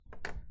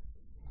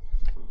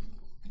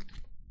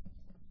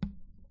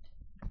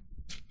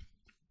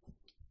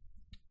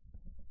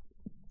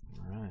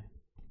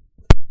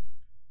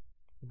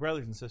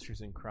Brothers and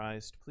sisters in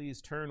Christ,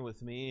 please turn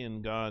with me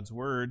in God's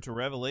Word to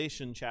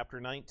Revelation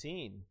chapter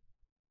 19.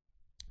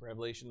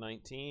 Revelation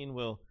 19,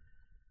 we'll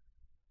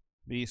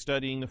be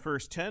studying the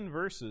first 10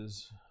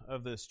 verses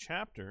of this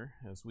chapter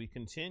as we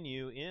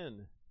continue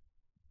in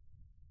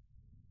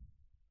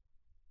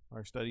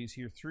our studies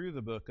here through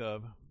the book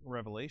of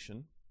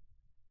Revelation.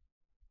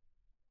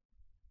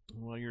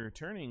 While you're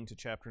turning to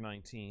chapter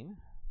 19,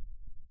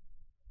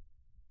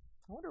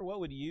 I wonder what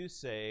would you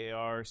say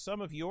are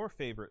some of your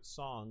favorite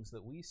songs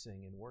that we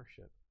sing in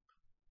worship?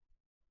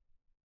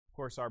 Of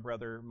course, our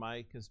brother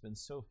Mike has been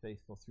so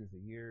faithful through the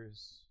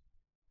years.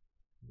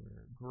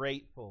 We're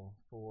grateful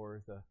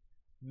for the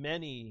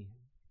many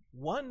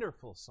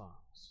wonderful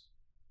songs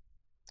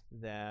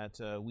that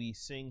we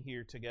sing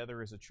here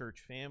together as a church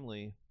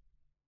family.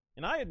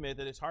 And I admit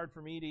that it's hard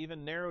for me to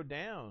even narrow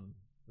down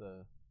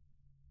the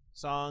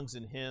songs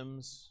and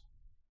hymns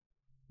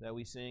that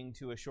we sing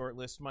to a short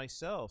list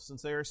myself,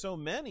 since there are so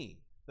many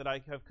that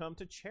I have come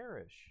to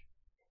cherish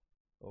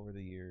over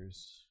the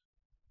years.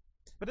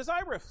 But as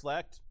I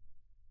reflect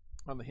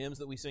on the hymns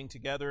that we sing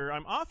together,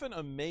 I'm often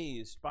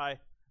amazed by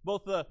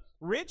both the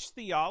rich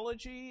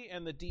theology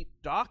and the deep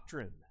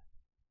doctrine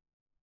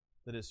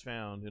that is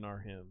found in our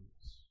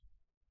hymns.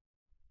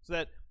 So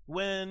that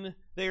when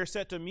they are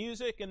set to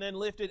music and then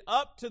lifted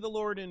up to the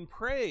Lord in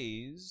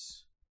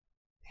praise,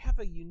 they have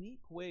a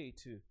unique way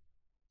to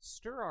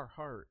stir our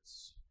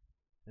hearts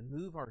and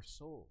move our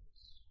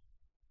souls.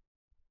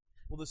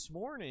 Well, this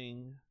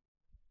morning,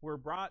 we're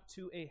brought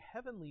to a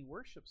heavenly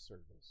worship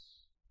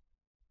service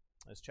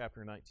as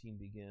chapter 19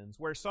 begins,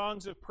 where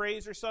songs of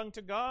praise are sung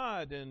to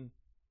God, and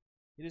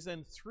it is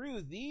then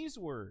through these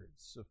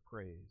words of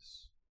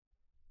praise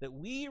that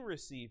we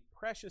receive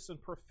precious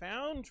and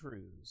profound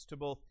truths to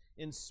both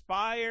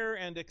inspire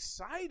and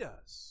excite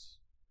us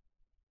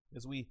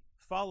as we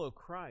follow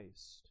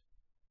Christ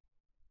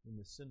in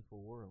this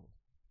sinful world.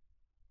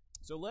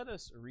 So let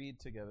us read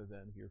together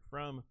then here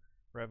from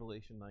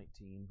Revelation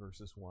 19,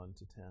 verses 1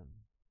 to 10.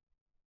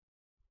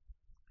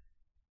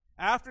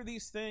 After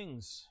these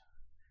things,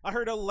 I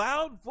heard a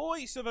loud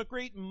voice of a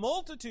great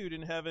multitude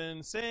in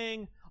heaven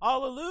saying,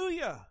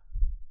 Alleluia!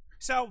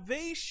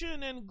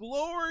 Salvation and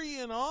glory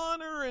and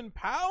honor and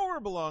power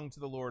belong to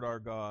the Lord our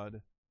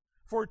God.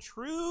 For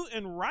true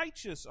and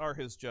righteous are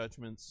his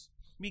judgments,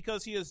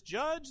 because he has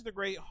judged the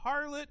great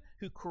harlot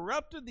who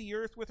corrupted the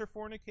earth with her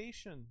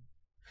fornication.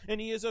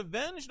 And he has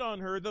avenged on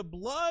her the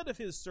blood of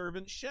his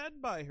servant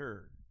shed by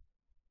her.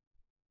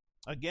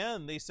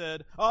 Again they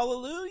said,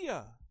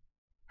 Alleluia!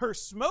 Her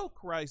smoke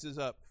rises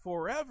up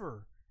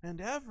forever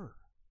and ever.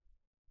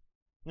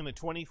 And the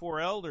 24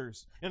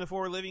 elders and the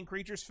 4 living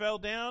creatures fell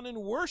down and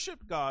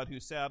worshipped God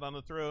who sat on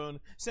the throne,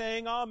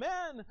 saying,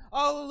 Amen,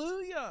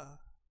 Alleluia!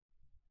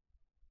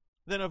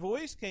 Then a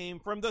voice came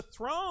from the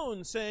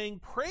throne saying,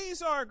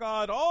 Praise our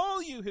God,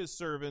 all you his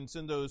servants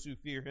and those who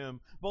fear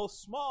him, both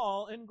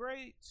small and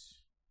great.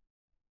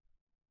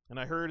 And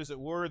I heard, as it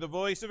were, the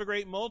voice of a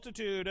great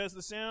multitude, as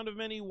the sound of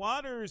many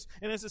waters,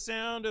 and as the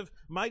sound of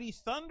mighty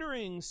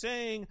thundering,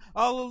 saying,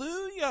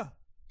 Alleluia!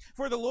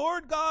 For the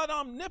Lord God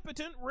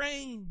omnipotent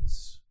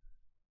reigns.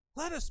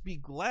 Let us be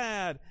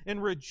glad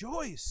and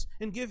rejoice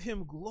and give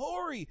him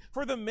glory,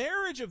 for the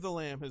marriage of the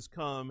Lamb has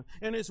come,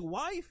 and his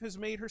wife has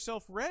made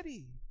herself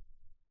ready.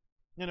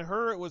 And to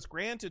her it was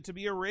granted to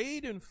be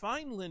arrayed in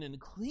fine linen,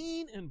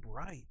 clean and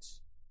bright.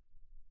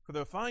 For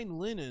the fine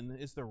linen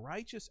is the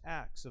righteous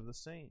acts of the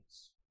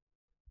saints.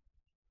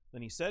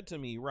 Then he said to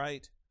me,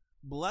 Write,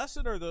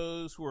 Blessed are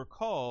those who are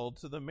called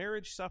to the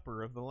marriage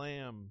supper of the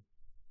Lamb.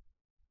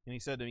 And he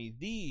said to me,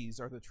 These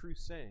are the true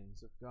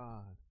sayings of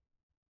God.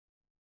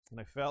 And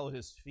I fell at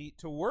his feet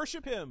to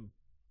worship him.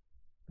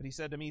 But he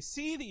said to me,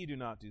 See that you do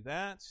not do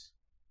that.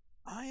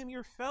 I am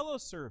your fellow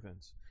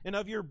servant, and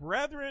of your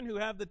brethren who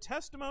have the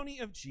testimony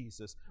of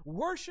Jesus.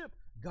 Worship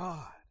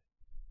God.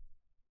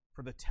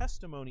 For the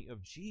testimony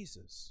of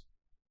Jesus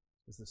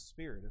is the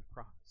spirit of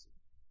prophecy.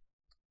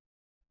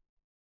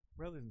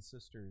 Brothers and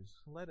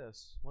sisters, let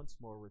us once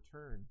more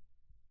return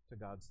to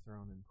God's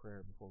throne in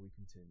prayer before we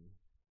continue.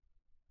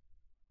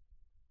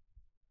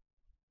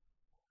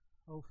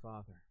 Oh,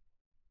 Father,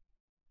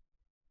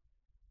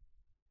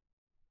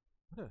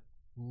 what a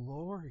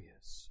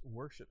glorious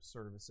worship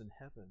service in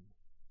heaven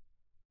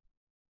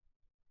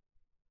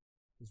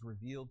is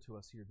revealed to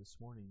us here this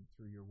morning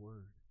through your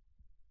word.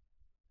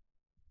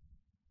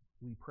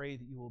 We pray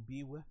that you will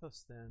be with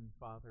us then,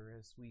 Father,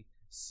 as we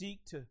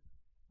seek to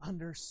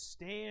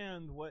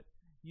understand what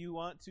you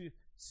want to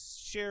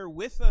share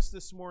with us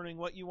this morning,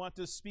 what you want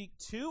to speak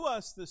to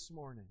us this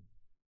morning.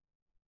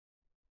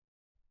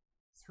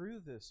 Through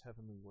this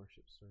heavenly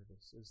worship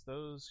service, as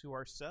those who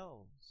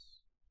ourselves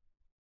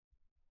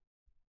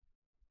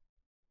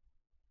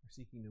are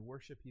seeking to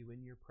worship you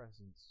in your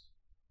presence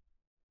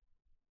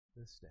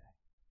this day.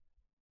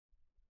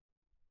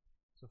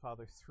 So,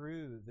 Father,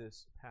 through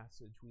this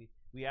passage,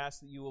 we ask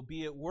that you will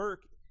be at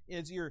work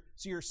as your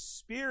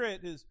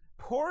Spirit is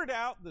poured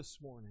out this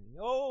morning.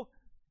 Oh,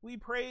 we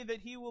pray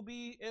that he will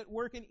be at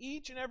work in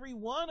each and every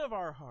one of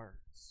our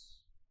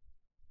hearts,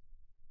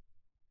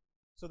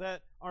 so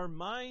that our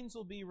minds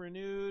will be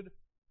renewed,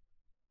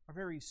 our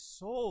very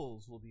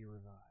souls will be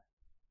revived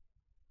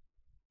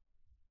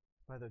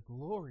by the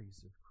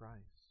glories of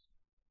Christ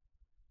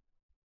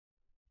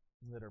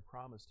that are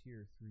promised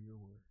here through your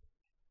word.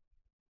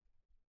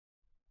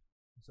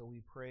 So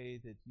we pray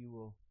that you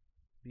will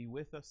be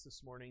with us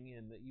this morning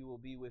and that you will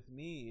be with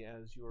me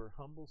as your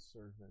humble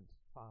servant,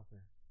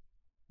 Father.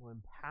 Will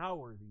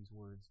empower these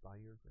words by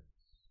your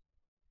grace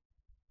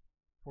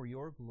for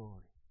your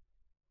glory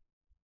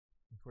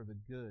and for the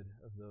good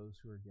of those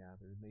who are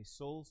gathered. May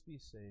souls be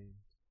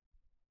saved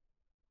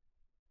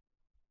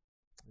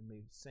and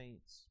may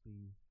saints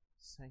be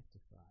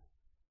sanctified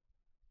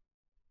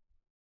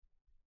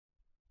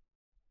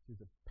through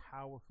the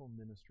powerful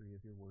ministry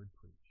of your word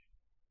preached.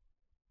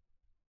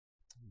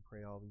 We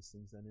pray all these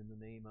things then in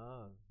the name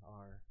of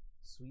our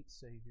sweet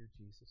Savior,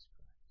 Jesus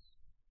Christ.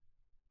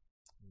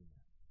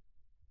 Amen.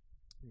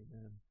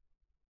 Amen.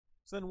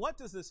 So then what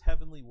does this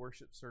heavenly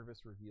worship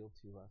service reveal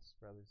to us,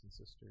 brothers and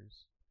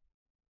sisters?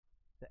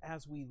 That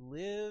as we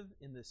live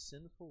in this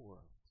sinful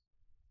world,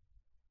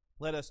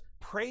 let us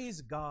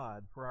praise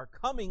God for our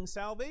coming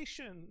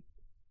salvation.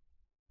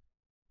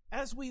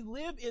 As we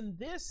live in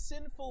this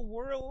sinful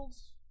world,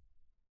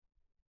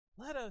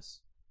 let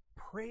us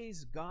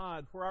praise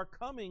God for our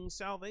coming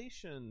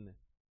salvation.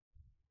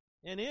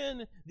 And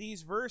in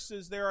these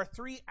verses, there are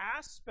three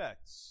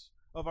aspects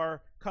of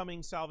our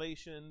coming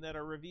salvation that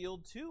are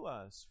revealed to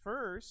us.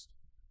 First,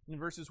 in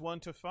verses 1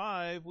 to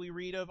 5, we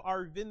read of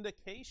our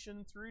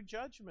vindication through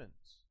judgment.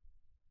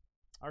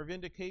 Our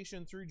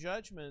vindication through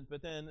judgment.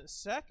 But then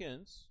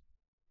second,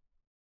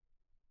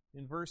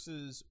 in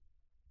verses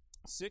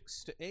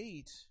 6 to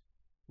 8,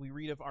 we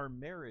read of our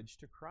marriage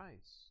to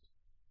Christ.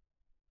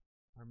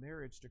 Our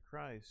marriage to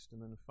Christ.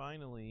 And then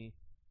finally,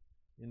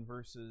 in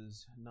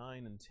verses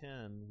 9 and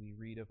 10, we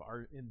read of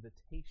our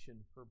invitation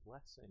for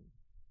blessing.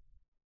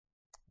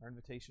 Our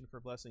invitation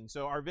for blessing.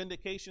 So our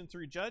vindication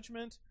through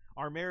judgment,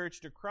 our marriage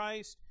to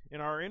Christ,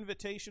 and our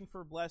invitation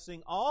for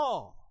blessing,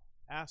 all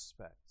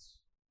aspects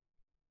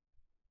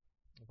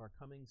of our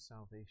coming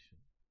salvation.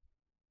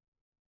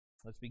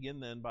 Let's begin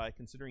then by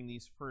considering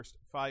these first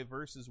 5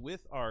 verses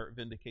with our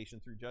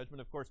vindication through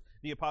judgment. Of course,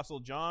 the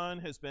Apostle John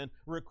has been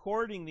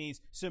recording these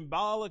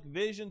symbolic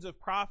visions of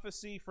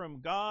prophecy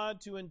from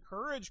God to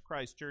encourage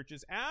Christ's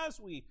churches as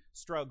we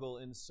struggle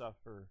and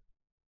suffer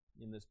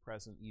in this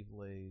present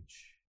evil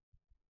age.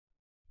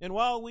 And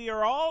while we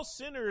are all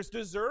sinners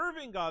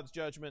deserving God's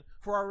judgment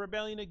for our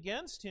rebellion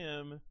against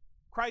Him,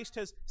 Christ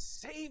has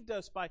saved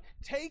us by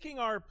taking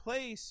our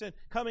place and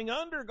coming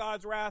under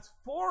God's wrath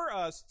for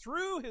us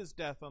through His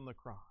death on the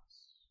cross.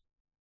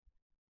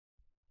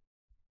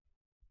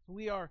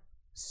 We are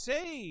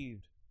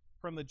saved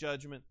from the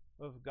judgment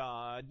of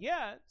God,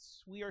 yet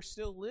we are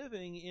still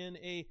living in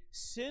a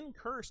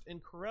sin-cursed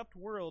and corrupt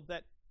world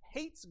that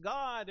hates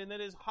God and that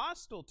is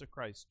hostile to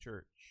Christ's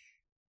church,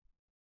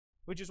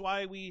 which is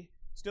why we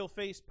still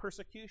face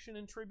persecution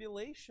and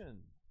tribulation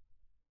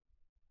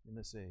in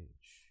this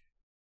age.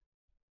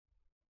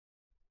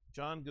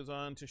 John goes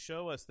on to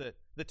show us that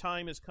the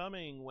time is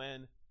coming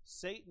when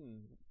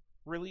Satan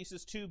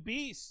releases 2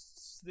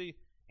 beasts, the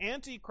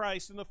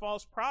Antichrist and the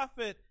false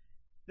prophet.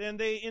 Then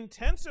they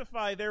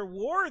intensify their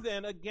war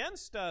then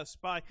against us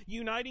by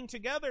uniting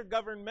together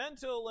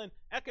governmental and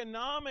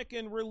economic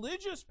and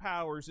religious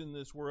powers in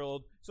this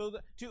world so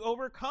that to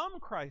overcome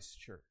Christ's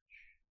church.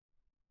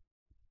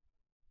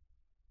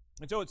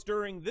 And so it's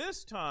during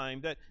this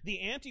time that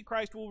the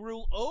Antichrist will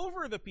rule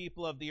over the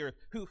people of the earth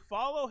who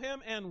follow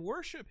him and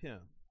worship him.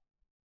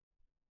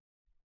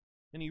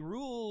 And he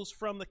rules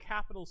from the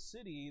capital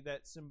city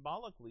that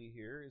symbolically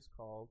here is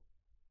called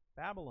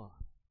Babylon.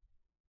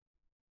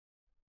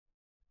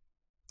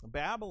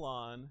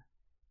 Babylon,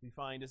 we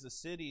find, is a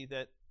city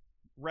that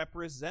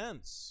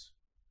represents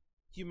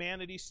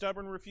humanity's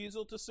stubborn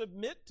refusal to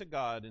submit to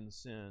God in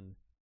sin,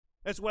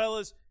 as well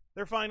as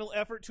their final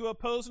effort to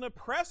oppose and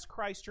oppress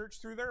Christ's church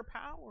through their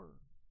power.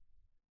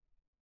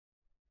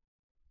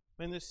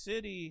 And this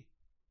city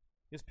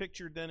is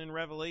pictured then in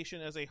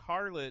Revelation as a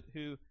harlot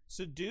who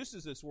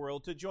seduces this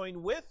world to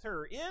join with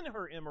her in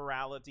her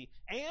immorality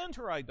and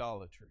her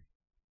idolatry,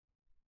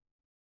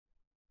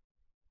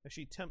 as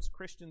she tempts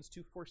Christians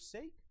to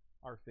forsake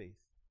our faith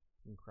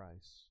in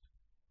Christ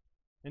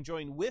and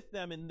join with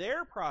them in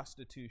their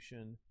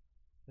prostitution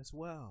as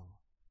well.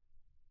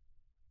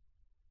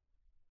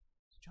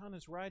 John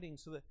is writing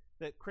so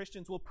that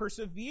Christians will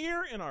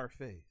persevere in our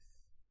faith,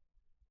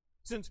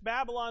 since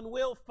Babylon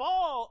will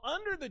fall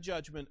under the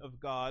judgment of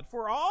God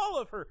for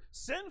all of her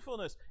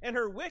sinfulness and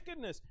her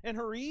wickedness and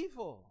her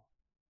evil.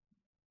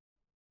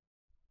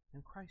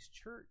 And Christ's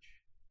church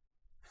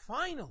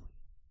finally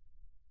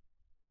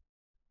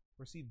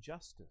receive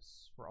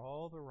justice for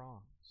all the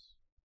wrongs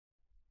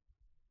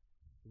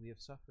that we have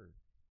suffered,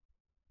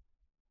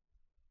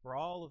 for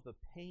all of the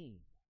pain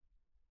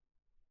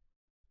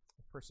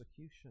of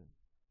persecution,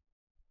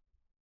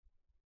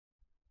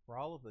 for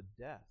all of the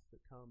death that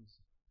comes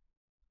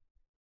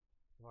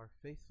of our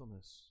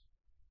faithfulness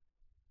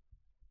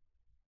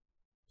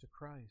to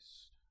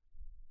Christ.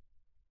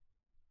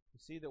 We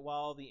see that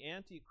while the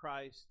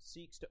Antichrist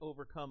seeks to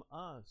overcome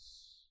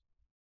us,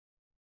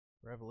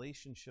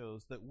 Revelation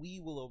shows that we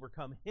will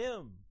overcome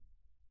him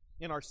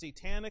in our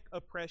satanic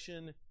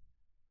oppression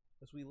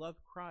as we love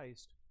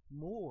Christ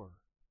more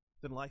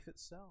than life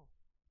itself.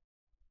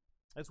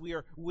 As we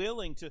are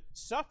willing to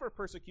suffer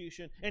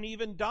persecution and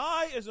even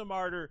die as a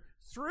martyr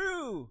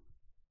through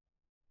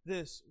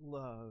this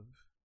love,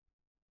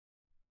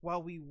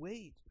 while we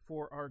wait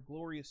for our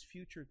glorious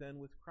future then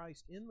with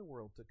Christ in the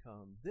world to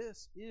come.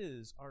 This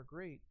is our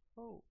great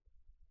hope.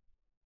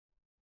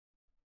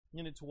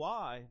 And it's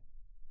why,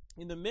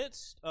 in the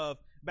midst of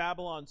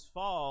Babylon's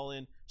fall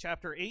in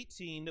chapter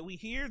 18, that we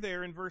hear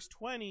there in verse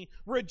 20,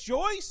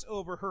 "Rejoice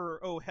over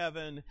her, O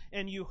heaven,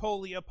 and you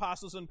holy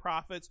apostles and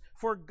prophets,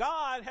 for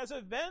God has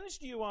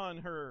avenged you on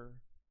her."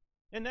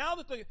 And now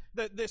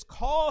that this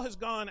call has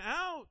gone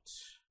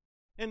out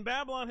and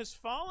Babylon has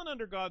fallen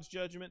under God's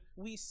judgment,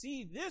 we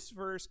see this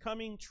verse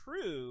coming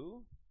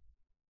true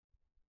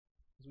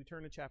as we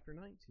turn to chapter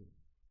 19.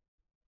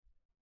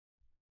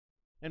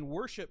 And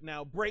worship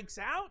now breaks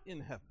out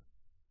in heaven,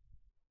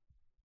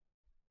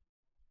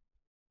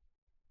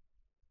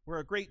 where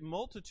a great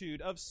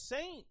multitude of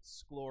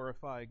saints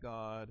glorify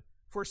God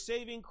for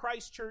saving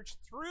Christ's church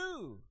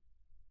through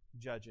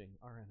judging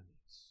our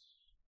enemies.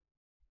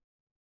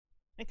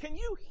 And can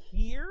you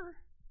hear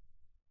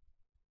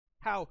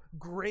how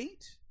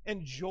great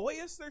and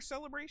joyous their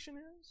celebration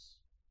is?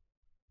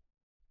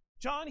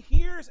 John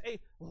hears a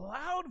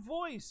loud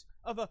voice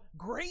of a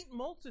great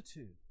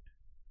multitude.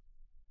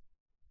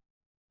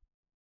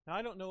 Now,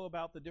 I don't know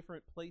about the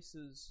different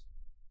places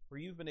where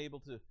you've been able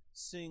to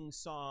sing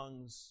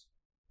songs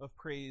of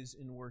praise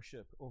and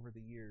worship over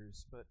the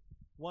years, but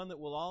one that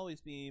will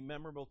always be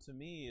memorable to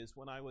me is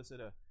when I was at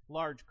a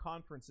large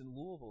conference in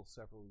Louisville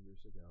several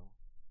years ago.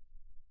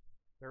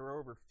 There were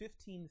over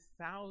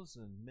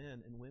 15,000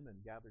 men and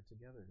women gathered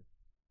together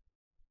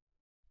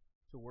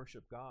to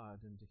worship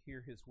God and to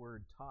hear his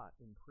word taught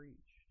and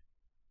preached.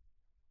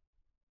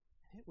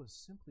 And it was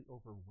simply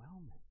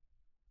overwhelming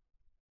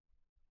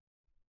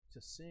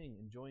to sing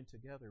and join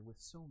together with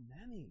so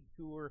many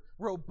who were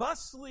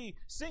robustly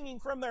singing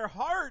from their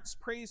hearts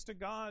praise to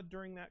God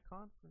during that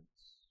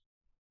conference.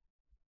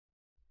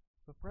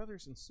 But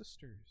brothers and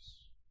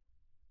sisters,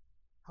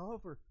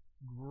 however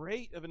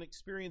great of an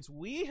experience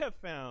we have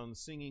found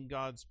singing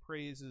God's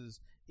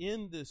praises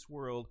in this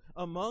world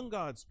among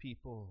God's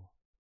people,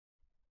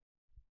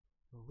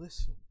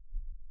 listen,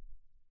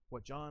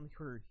 what John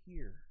heard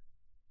here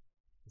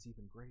is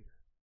even greater.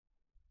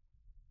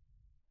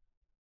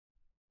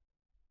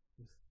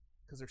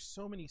 Because there's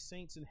so many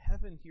saints in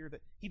heaven here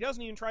that he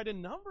doesn't even try to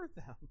number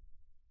them.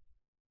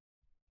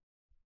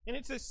 And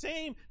it's the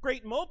same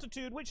great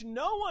multitude which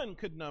no one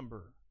could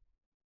number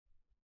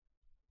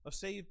of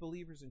saved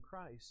believers in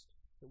Christ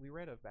that we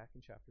read of back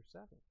in chapter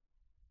 7.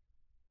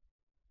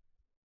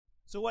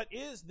 So what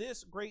is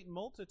this great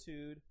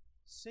multitude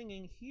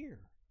singing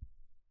here?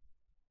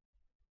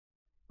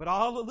 But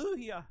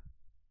hallelujah.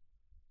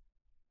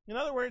 In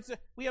other words,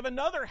 we have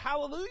another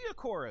hallelujah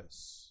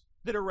chorus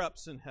that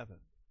erupts in heaven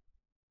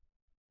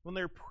when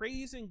they're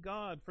praising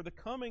God for the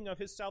coming of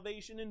his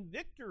salvation and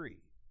victory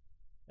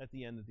at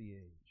the end of the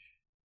age.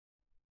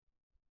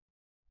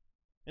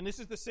 And this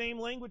is the same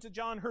language that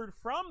John heard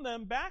from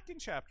them back in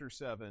chapter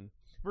 7,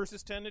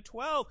 verses 10 to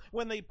 12,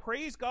 when they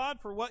praise God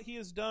for what he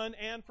has done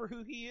and for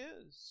who he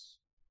is.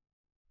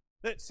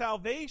 That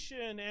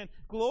salvation and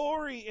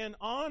glory and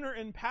honor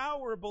and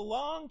power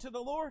belong to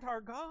the Lord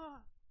our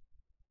God.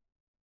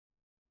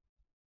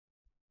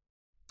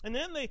 And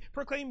then they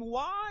proclaim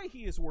why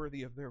he is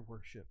worthy of their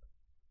worship.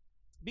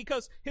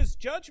 Because his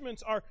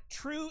judgments are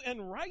true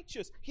and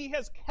righteous. He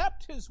has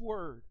kept his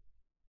word.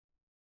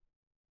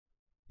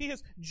 He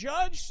has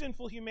judged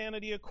sinful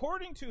humanity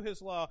according to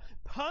his law,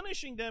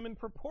 punishing them in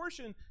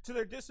proportion to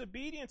their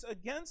disobedience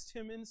against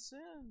him in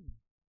sin.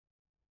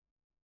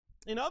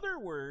 In other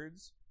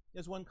words,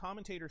 as one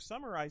commentator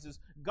summarizes,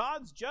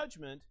 God's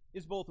judgment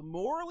is both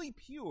morally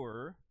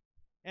pure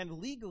and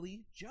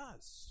legally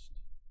just,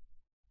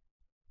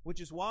 which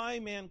is why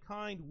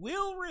mankind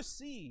will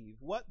receive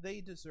what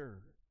they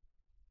deserve.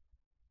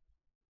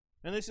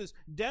 And this is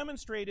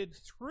demonstrated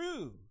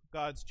through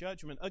God's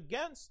judgment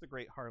against the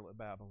great harlot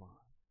Babylon,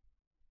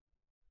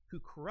 who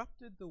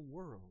corrupted the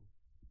world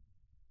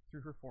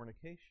through her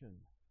fornication.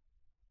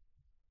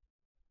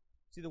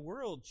 See, the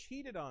world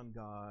cheated on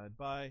God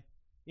by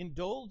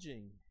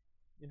indulging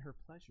in her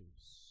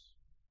pleasures.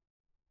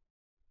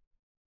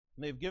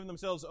 And they've given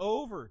themselves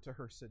over to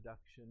her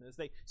seduction as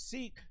they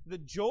seek the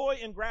joy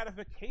and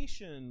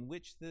gratification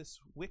which this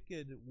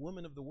wicked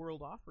woman of the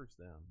world offers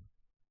them,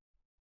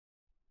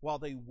 while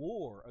they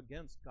war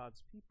against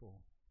God's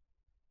people.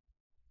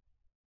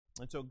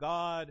 And so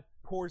God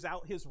pours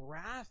out his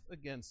wrath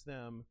against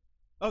them,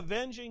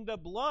 avenging the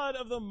blood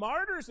of the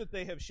martyrs that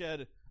they have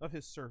shed of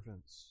his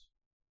servants,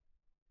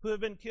 who have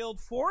been killed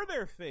for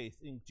their faith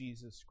in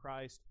Jesus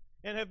Christ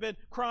and have been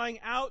crying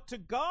out to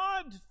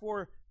God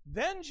for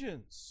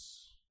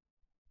vengeance,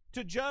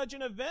 to judge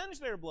and avenge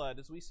their blood,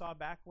 as we saw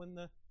back when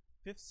the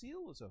fifth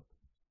seal was opened.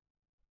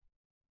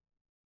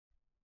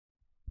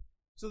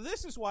 So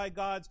this is why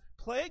God's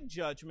plague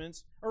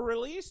judgments are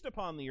released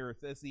upon the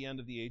earth as the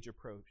end of the age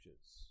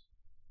approaches,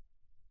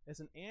 as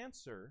an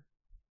answer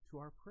to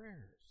our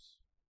prayers.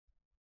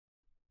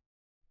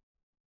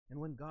 And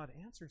when God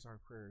answers our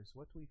prayers,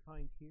 what do we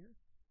find here?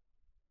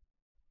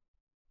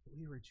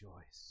 We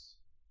rejoice.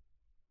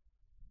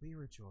 We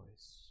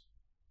rejoice.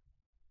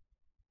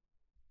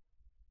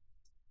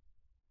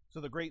 So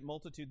the great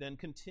multitude then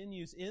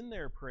continues in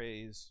their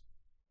praise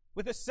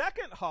with a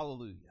second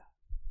hallelujah,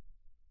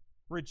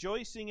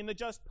 rejoicing in the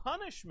just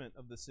punishment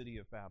of the city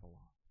of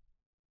Babylon,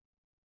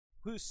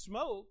 whose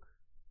smoke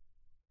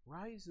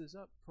rises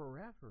up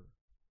forever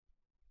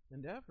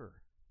and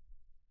ever,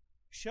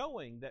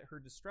 showing that her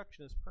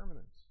destruction is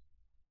permanent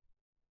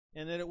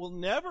and that it will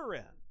never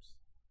end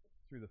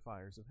through the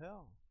fires of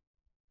hell.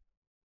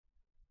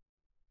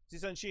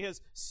 Since she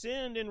has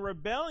sinned in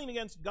rebelling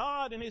against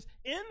God and His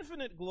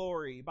infinite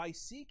glory by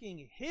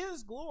seeking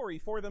His glory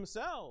for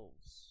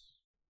themselves.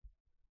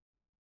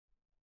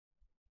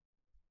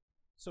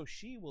 So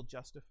she will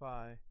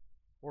justify,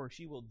 or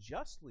she will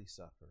justly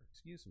suffer,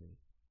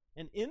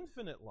 an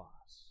infinite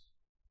loss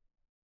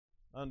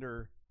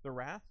under the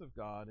wrath of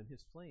God and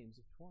His flames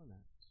of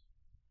torment.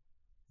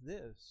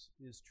 This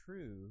is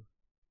true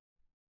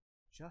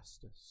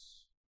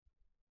justice.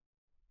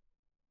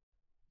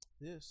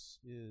 This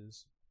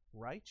is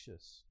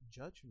righteous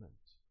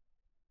judgment.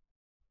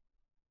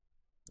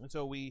 And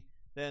so we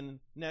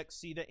then next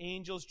see the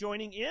angels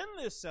joining in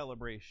this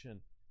celebration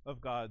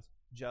of God's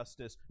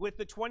justice with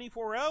the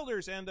 24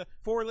 elders and the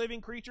 4 living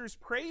creatures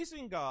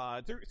praising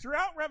God.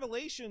 Throughout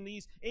Revelation,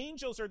 these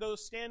angels are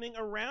those standing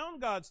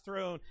around God's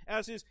throne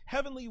as His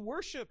heavenly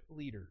worship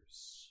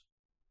leaders.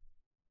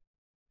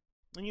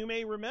 And you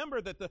may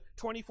remember that the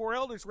 24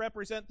 elders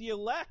represent the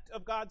elect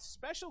of God's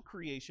special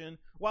creation,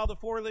 while the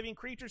 4 living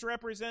creatures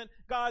represent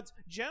God's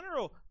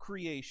general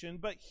creation.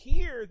 But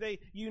here they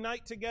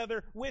unite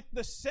together with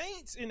the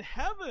saints in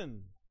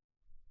heaven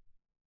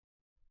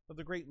of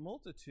the great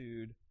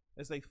multitude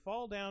as they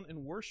fall down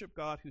and worship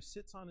God who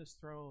sits on His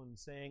throne,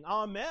 saying,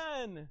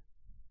 Amen.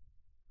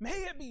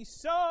 May it be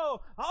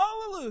so.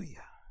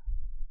 Hallelujah.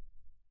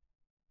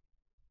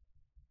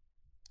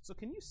 So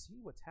can you see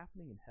what's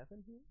happening in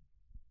heaven here?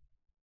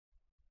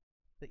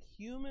 That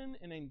human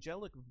and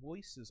angelic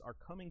voices are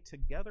coming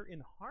together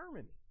in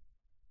harmony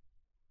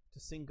to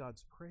sing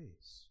God's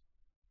praise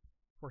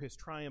for His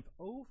triumph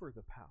over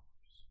the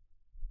powers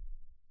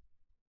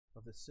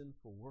of the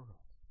sinful world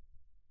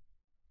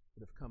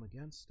that have come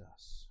against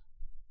us.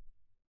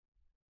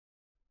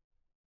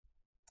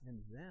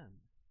 And then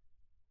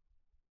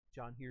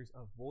John hears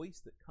a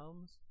voice that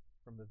comes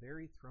from the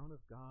very throne of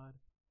God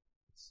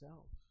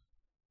itself,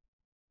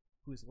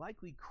 who is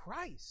likely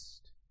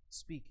Christ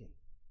speaking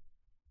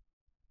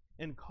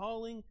and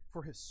calling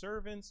for His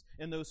servants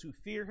and those who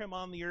fear Him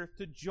on the earth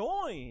to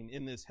join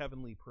in this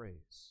heavenly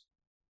praise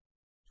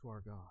to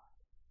our God.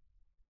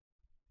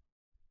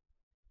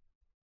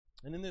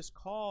 And in this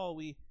call,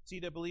 we see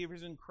that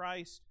believers in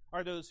Christ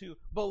are those who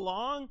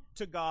belong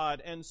to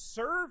God and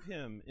serve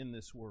Him in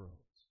this world,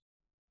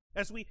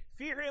 as we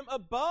fear Him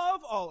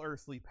above all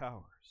earthly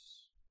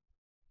powers,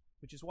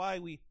 which is why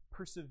we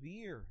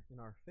persevere in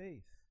our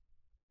faith.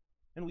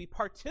 And we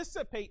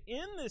participate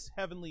in this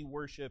heavenly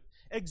worship,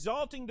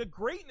 exalting the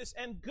greatness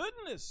and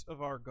goodness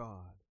of our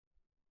God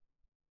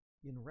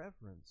in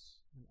reverence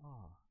and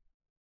awe.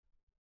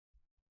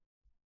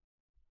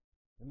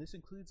 And this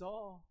includes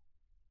all,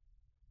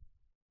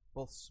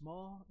 both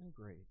small and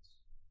great.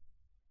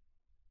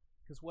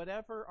 Because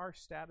whatever our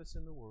status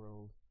in the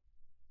world,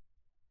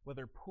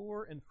 whether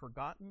poor and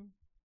forgotten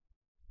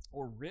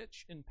or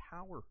rich and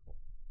powerful,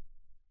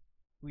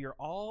 we are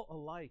all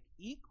alike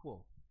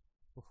equal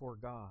before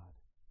God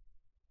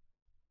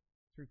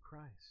through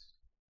Christ,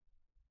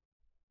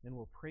 and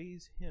will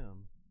praise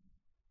Him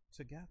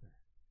together.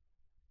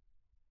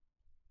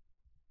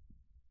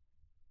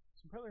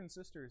 So, brothers and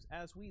sisters,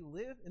 as we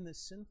live in this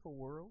sinful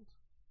world,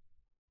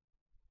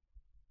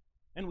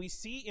 and we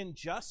see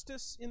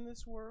injustice in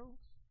this world,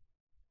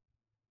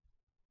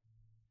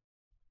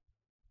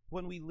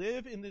 when we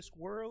live in this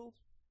world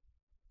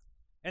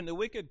and the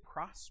wicked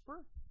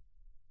prosper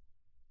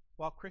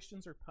while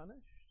Christians are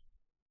punished,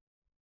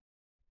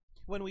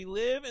 when we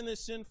live in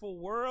this sinful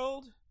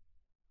world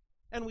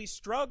and we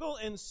struggle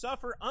and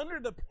suffer under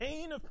the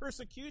pain of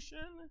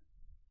persecution,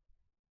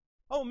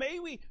 oh, may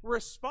we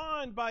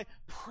respond by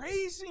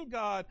praising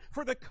God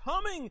for the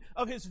coming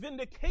of His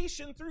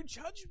vindication through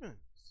judgment.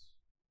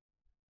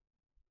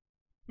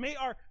 May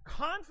our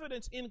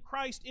confidence in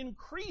Christ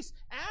increase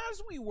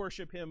as we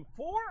worship Him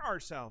for our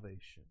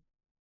salvation,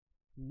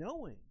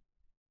 knowing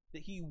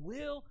that He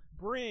will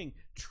bring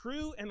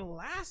true and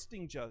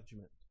lasting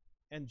judgment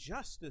and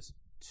justice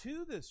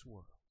to this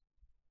world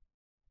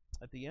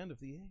at the end of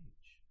the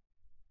age.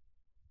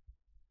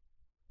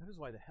 That is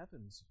why the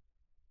heavens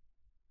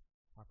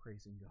are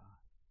praising God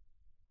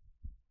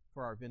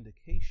for our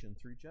vindication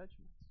through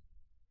judgment.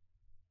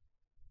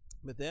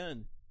 But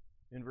then,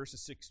 in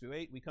verses 6 to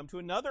 8, we come to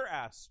another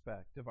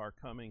aspect of our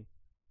coming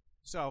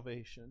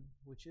salvation,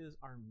 which is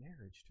our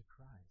marriage to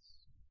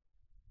Christ.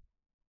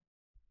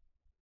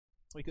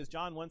 Because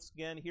John once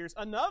again hears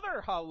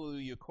another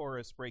hallelujah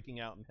chorus breaking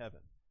out in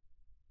heaven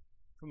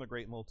from the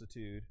great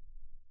multitude.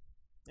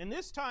 And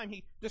this time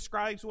he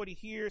describes what he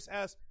hears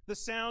as the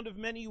sound of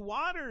many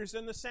waters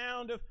and the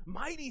sound of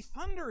mighty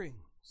thunderings.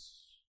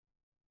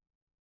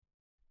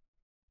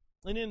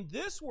 And in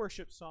this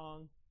worship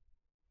song,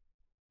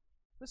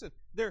 listen,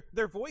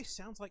 their voice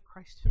sounds like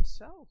Christ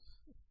himself,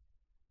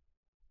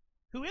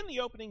 who in the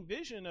opening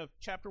vision of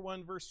chapter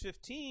 1, verse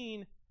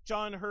 15,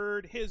 John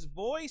heard his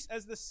voice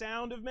as the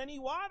sound of many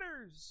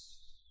waters.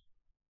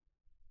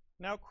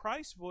 Now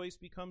Christ's voice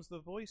becomes the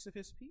voice of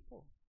his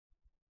people.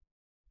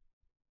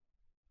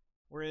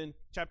 Where in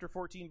chapter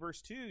 14,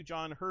 verse 2,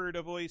 John heard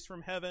a voice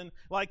from heaven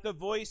like the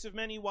voice of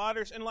many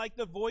waters and like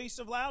the voice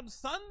of loud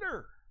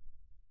thunder.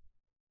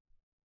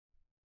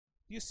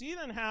 You see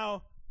then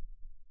how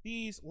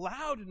these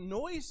loud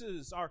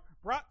noises are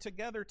brought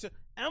together to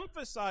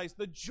emphasize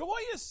the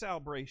joyous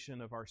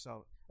celebration of our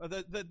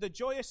the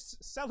joyous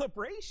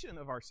celebration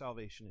of our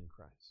salvation in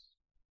Christ.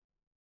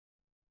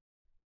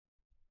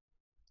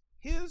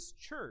 His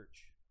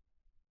church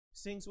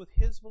sings with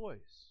his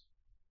voice,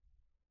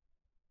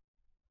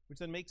 which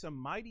then makes a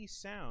mighty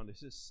sound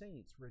as his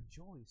saints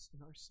rejoice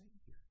in our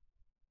Savior.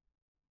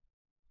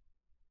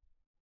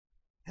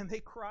 And they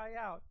cry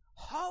out,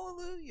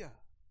 "Hallelujah!"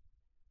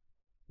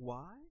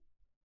 Why?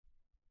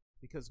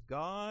 Because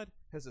God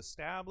has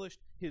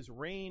established his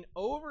reign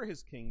over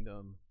his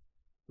kingdom,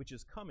 which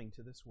is coming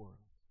to this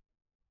world.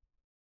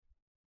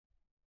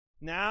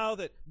 Now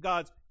that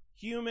God's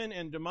human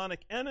and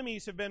demonic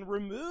enemies have been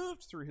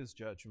removed through his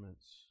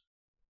judgments,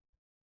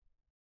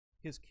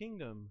 his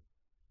kingdom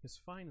has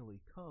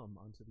finally come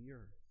unto the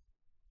earth.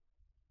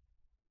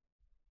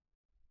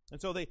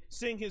 And so they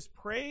sing his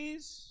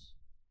praise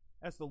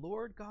as the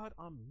Lord God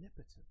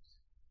omnipotent,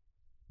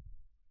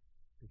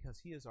 because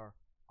he is our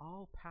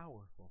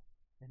all-powerful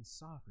and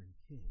sovereign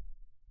King.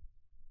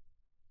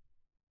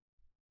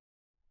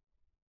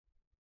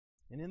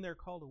 And in their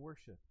call to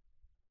worship,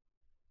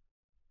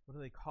 what do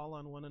they call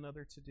on one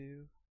another to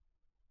do?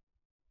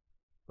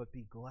 But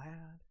be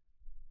glad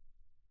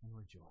and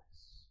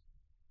rejoice.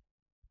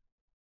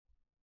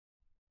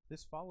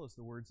 This follows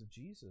the words of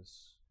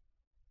Jesus,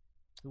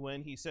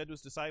 when he said to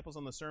his disciples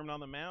on the Sermon on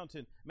the Mount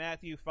in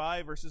Matthew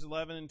 5, verses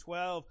 11 and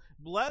 12,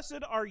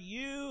 "Blessed are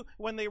you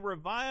when they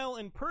revile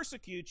and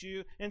persecute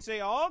you and say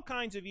all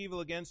kinds of evil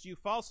against you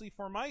falsely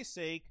for my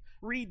sake.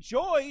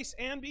 Rejoice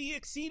and be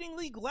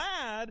exceedingly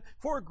glad,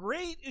 for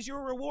great is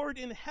your reward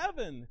in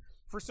heaven.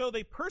 For so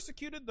they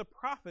persecuted the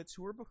prophets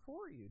who were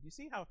before you." Do you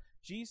see how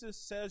Jesus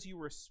says you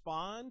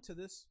respond to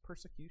this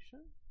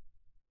persecution?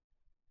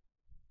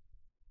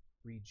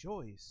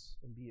 Rejoice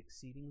and be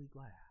exceedingly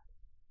glad.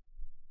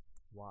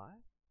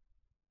 Why?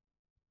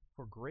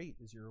 For great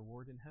is your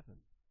reward in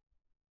heaven.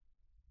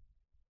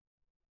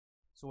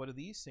 So what do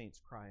these saints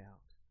cry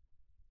out?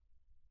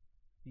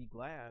 Be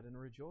glad and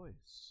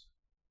rejoice,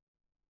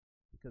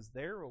 because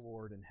their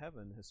reward in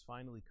heaven has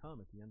finally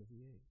come at the end of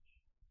the age.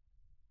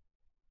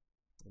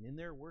 And in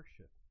their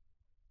worship,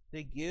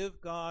 they give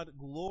God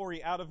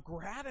glory out of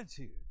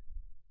gratitude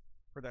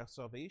for their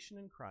salvation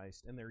in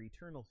Christ and their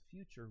eternal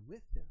future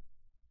with him.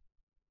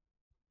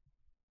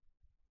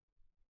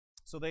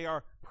 So they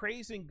are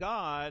praising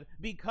God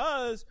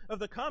because of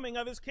the coming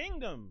of his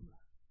kingdom,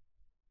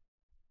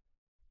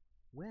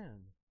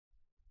 when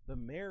the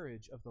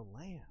marriage of the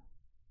Lamb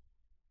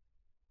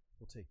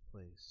will take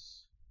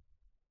place.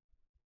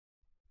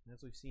 And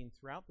as we've seen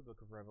throughout the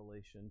book of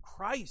Revelation,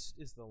 Christ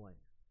is the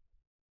Lamb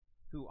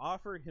who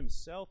offered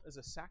himself as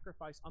a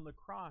sacrifice on the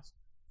cross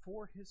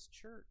for his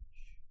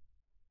church,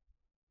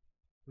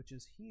 which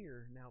is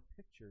here now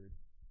pictured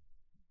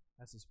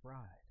as his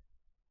bride.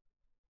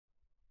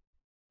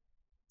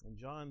 And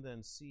John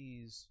then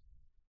sees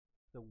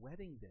the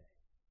wedding day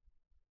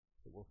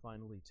that will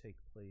finally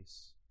take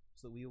place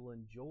so that we will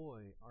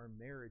enjoy our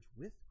marriage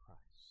with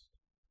Christ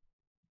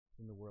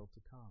in the world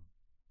to come.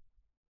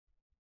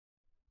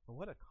 But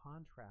what a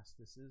contrast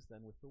this is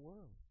then with the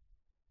world.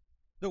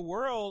 The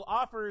world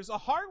offers a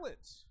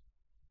harlot,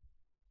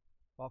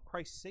 while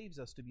Christ saves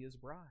us to be his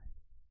bride.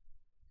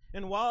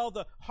 And while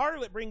the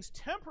harlot brings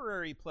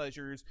temporary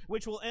pleasures,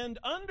 which will end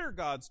under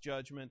God's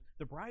judgment,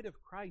 the bride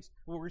of Christ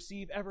will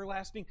receive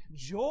everlasting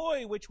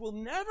joy, which will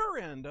never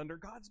end under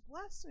God's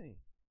blessing.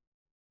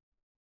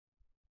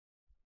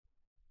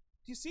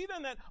 Do you see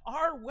then that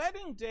our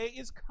wedding day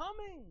is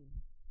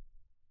coming?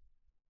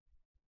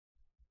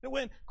 That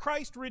when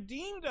Christ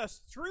redeemed us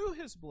through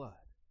his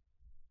blood,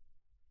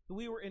 that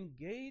we were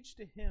engaged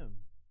to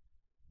him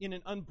in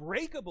an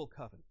unbreakable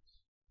covenant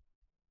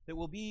that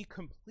will be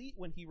complete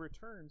when he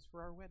returns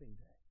for our wedding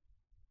day.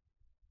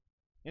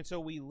 And so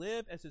we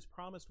live as his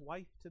promised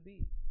wife to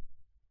be,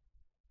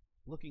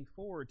 looking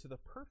forward to the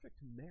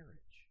perfect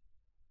marriage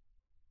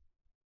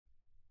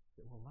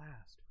that will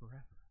last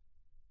forever.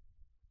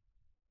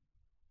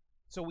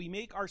 So we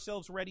make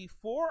ourselves ready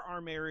for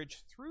our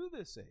marriage through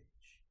this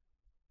age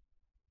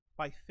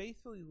by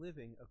faithfully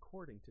living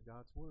according to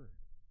God's word,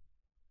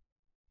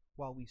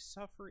 while we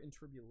suffer in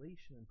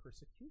tribulation and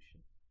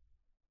persecution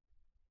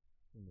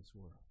in this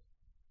world.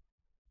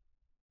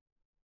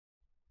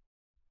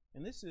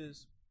 And this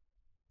is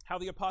how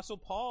the Apostle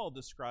Paul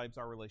describes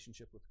our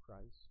relationship with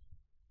Christ,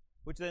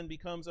 which then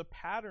becomes a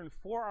pattern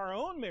for our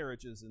own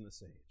marriages in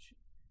this age.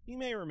 You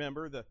may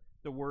remember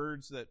the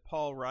words that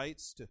Paul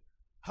writes to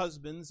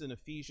husbands in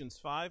Ephesians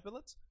 5, but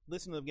let's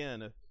listen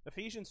again.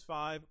 Ephesians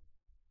 5,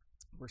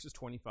 verses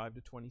 25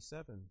 to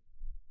 27.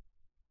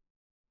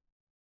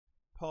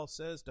 Paul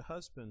says to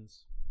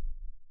husbands,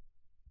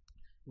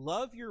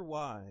 "Love your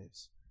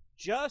wives,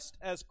 just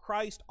as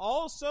Christ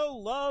also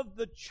loved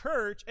the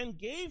church and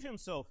gave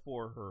himself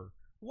for her."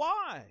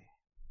 Why?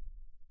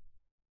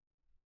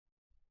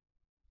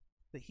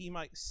 That he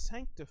might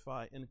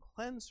sanctify and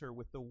cleanse her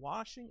with the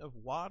washing of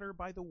water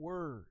by the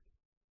word,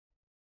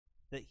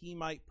 that he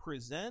might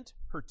present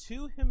her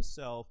to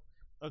himself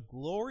a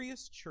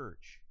glorious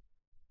church,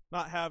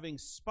 not having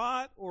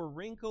spot or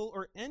wrinkle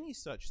or any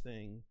such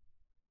thing,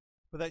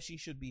 but that she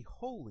should be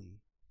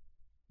holy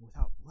and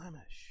without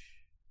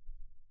blemish.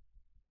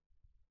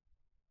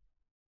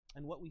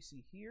 And what we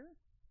see here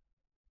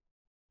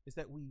is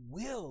that we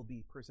will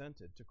be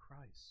presented to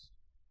Christ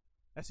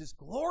as his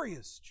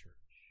glorious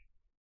church,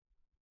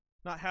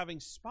 not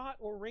having spot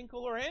or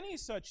wrinkle or any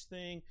such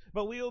thing,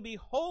 but we will be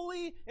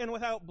holy and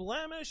without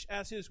blemish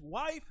as his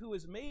wife who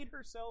has made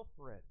herself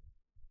ready.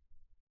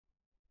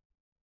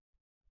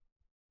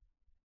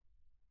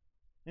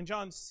 And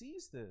John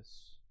sees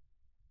this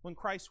when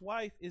Christ's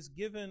wife is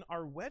given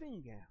our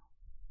wedding gown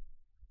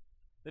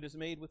that is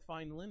made with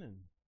fine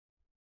linen,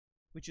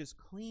 which is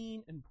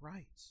clean and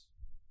bright,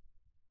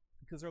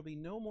 because there will be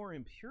no more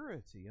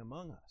impurity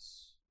among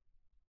us,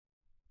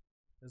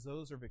 as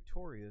those are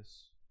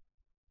victorious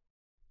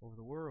over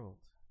the world.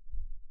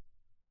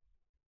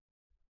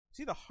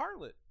 See, the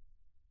harlot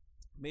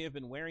may have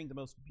been wearing the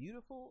most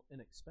beautiful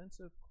and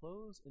expensive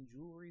clothes and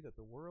jewelry that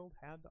the world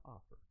had to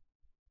offer.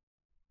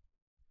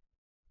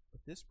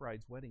 But this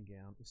bride's wedding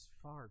gown is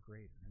far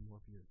greater and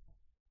more beautiful.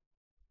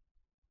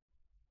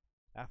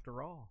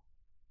 After all,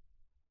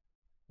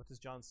 what does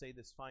John say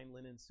this fine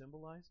linen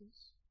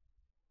symbolizes?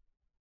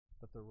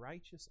 But the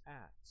righteous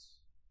acts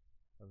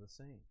of the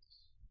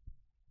saints.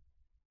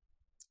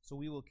 So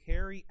we will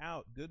carry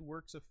out good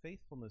works of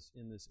faithfulness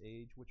in this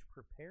age, which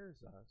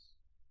prepares us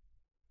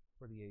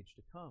for the age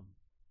to come.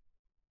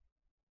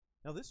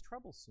 Now this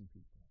troubles some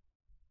people,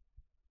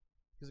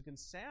 because it can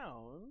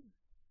sound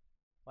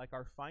like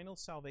our final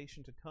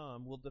salvation to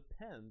come will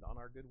depend on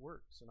our good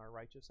works and our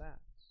righteous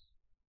acts.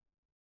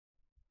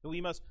 That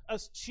we must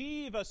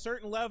achieve a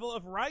certain level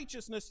of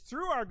righteousness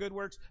through our good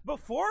works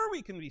before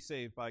we can be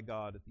saved by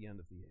God at the end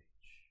of the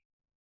age.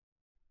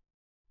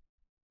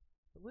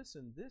 But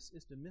listen, this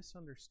is to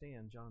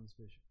misunderstand John's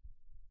vision.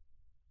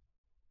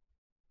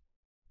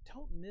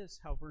 Don't miss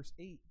how verse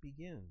 8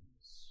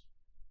 begins.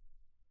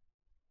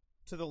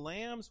 To the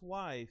Lamb's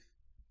wife,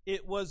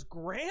 it was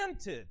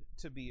granted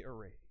to be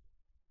arrayed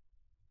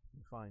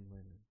in fine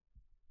linen.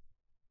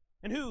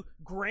 And who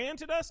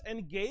granted us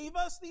and gave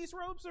us these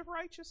robes of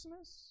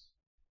righteousness?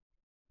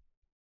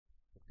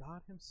 But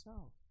God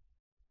himself.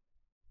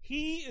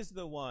 He is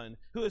the one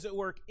who is at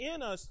work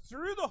in us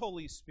through the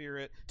Holy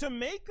Spirit to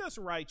make us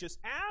righteous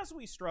as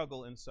we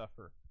struggle and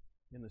suffer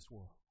in this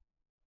world.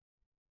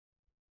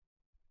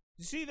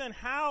 You see then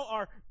how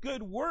our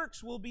good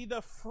works will be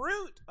the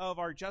fruit of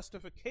our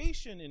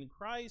justification in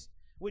Christ,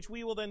 which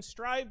we will then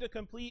strive to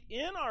complete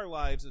in our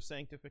lives of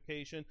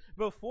sanctification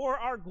before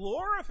our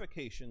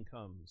glorification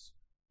comes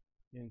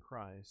in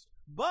Christ.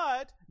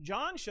 But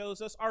John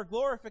shows us our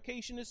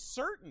glorification is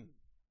certain,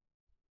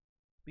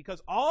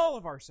 because all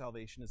of our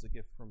salvation is a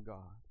gift from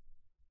God.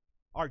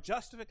 Our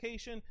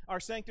justification, our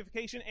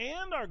sanctification,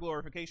 and our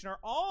glorification are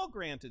all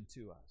granted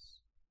to us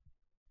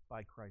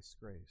by Christ's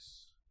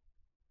grace.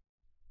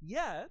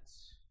 Yet,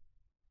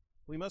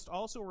 we must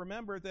also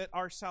remember that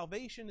our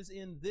salvation is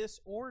in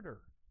this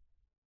order: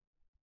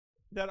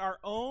 that our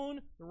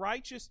own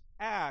righteous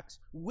acts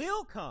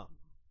will come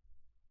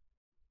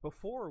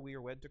before we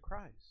are wed to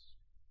Christ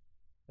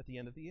at the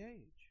end of the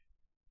age,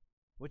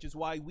 which is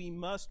why we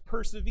must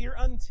persevere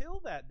until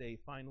that day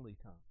finally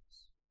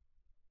comes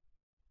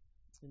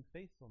in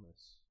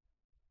faithfulness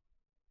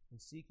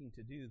and seeking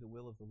to do the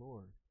will of the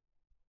Lord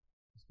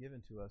is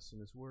given to us in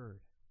his word.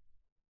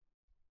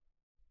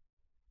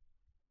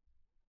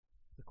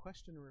 The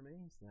question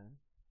remains then,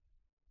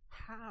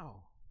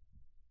 how?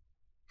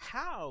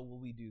 How will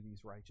we do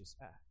these righteous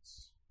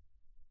acts?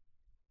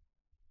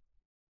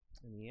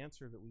 And the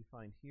answer that we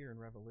find here in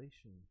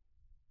Revelation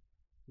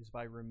is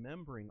by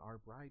remembering our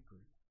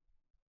bridegroom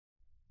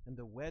and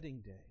the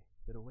wedding day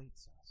that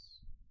awaits us.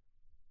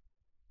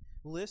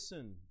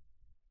 Listen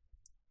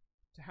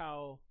to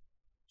how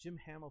Jim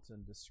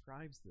Hamilton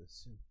describes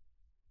this in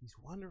these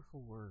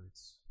wonderful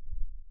words.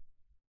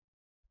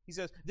 He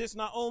says, this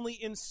not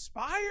only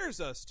inspires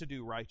us to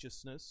do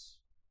righteousness,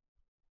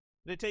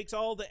 but it takes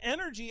all the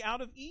energy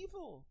out of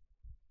evil.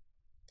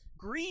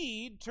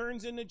 Greed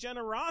turns into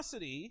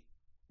generosity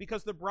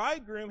because the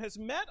bridegroom has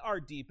met our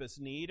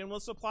deepest need and will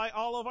supply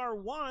all of our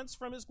wants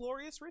from his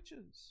glorious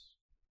riches.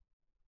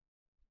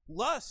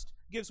 Lust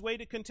gives way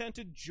to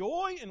contented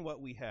joy in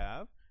what we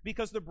have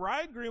because the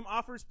bridegroom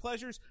offers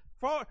pleasures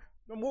far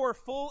more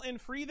full and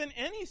free than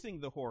anything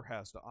the whore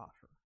has to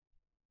offer.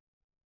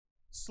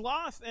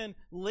 Sloth and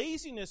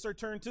laziness are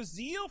turned to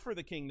zeal for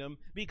the kingdom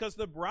because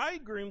the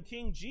bridegroom,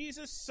 King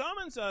Jesus,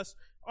 summons us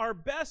our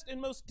best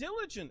and most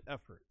diligent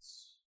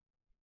efforts.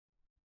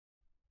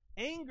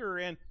 Anger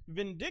and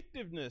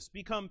vindictiveness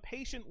become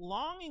patient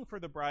longing for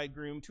the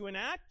bridegroom to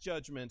enact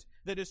judgment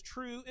that is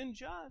true and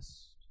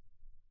just.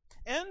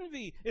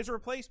 Envy is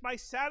replaced by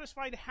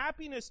satisfied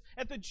happiness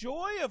at the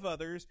joy of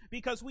others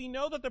because we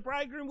know that the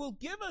bridegroom will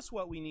give us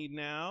what we need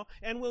now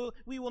and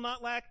we will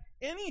not lack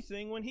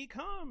anything when he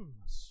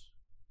comes.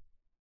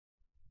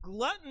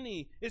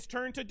 Gluttony is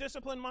turned to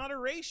disciplined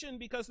moderation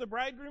because the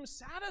bridegroom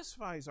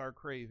satisfies our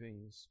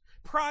cravings.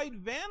 Pride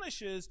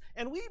vanishes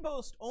and we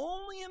boast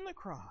only in the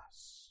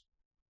cross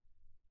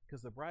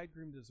because the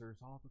bridegroom deserves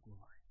all the glory.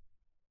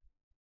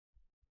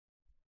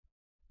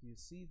 Do you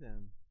see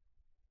then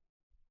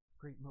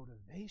great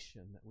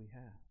motivation that we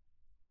have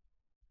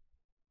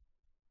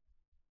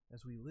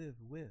as we live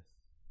with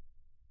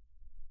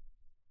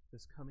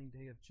this coming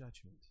day of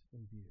judgment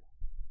in view,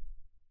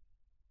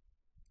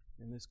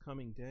 and this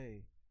coming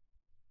day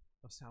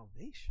of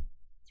salvation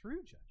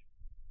through judgment,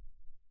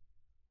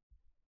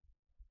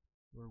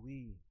 where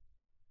we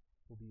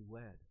will be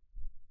wed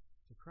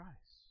to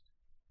Christ?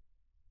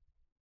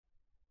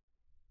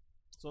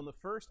 So in the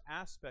first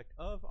aspect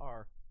of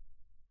our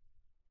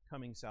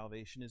coming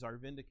salvation is our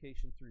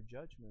vindication through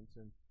judgment.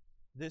 And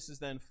this is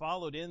then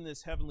followed in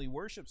this heavenly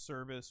worship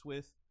service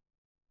with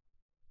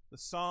the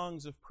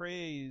songs of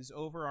praise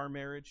over our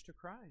marriage to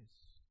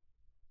Christ.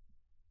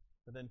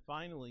 And then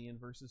finally, in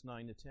verses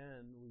 9 to 10,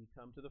 we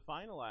come to the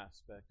final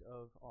aspect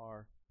of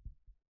our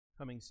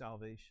coming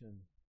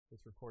salvation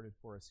that's recorded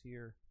for us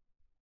here,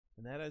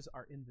 and that is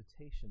our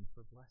invitation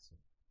for blessing.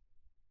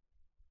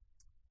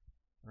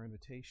 Our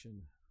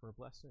invitation for a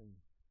blessing.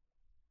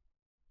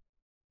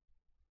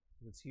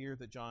 It's here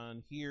that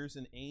John hears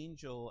an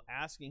angel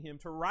asking him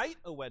to write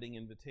a wedding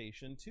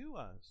invitation to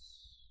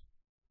us,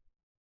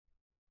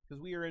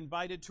 because we are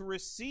invited to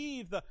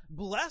receive the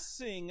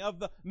blessing of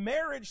the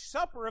marriage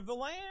supper of the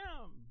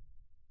Lamb.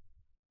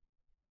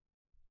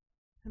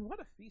 And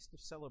what a feast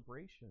of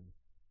celebration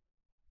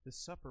this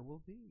supper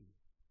will be.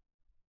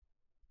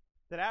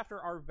 That after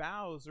our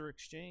vows are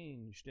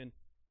exchanged and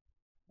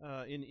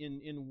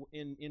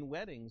in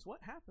weddings,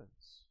 what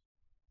happens?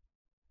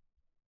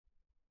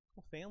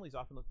 Well, families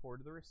often look forward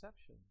to the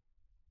reception,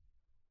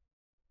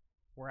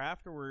 where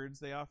afterwards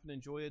they often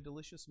enjoy a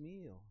delicious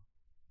meal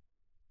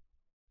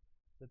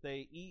that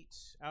they eat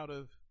out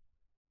of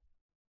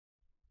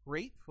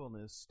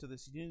gratefulness to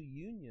this new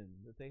union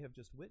that they have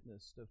just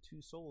witnessed of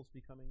two souls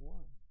becoming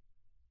one.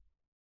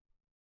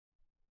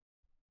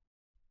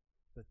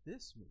 But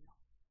this meal,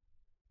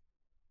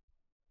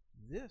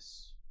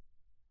 this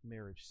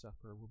marriage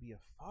supper, will be a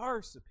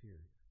far superior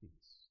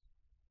feast,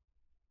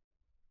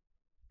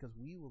 because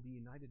we will be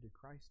united to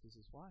Christ as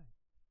his wife.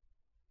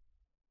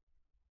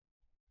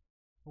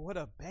 What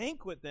a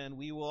banquet then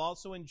we will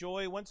also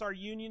enjoy once our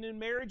union in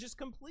marriage is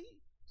complete.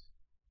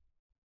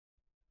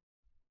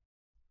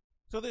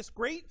 So this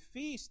great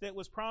feast that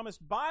was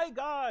promised by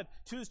God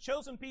to his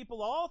chosen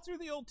people all through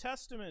the Old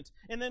Testament,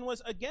 and then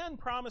was again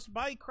promised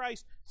by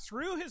Christ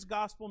through his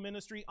gospel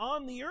ministry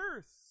on the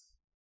earth,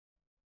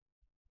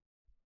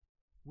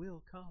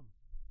 will come.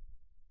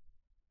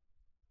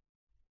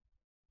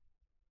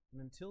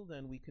 And until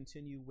then, we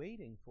continue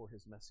waiting for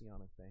his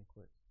messianic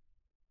banquet,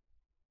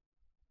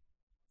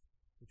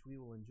 which we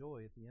will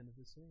enjoy at the end of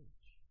this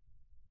age.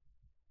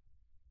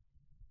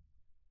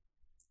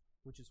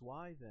 Which is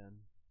why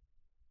then,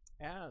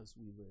 as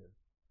we live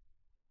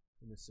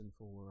in this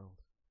sinful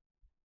world,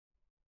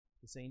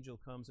 this angel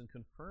comes and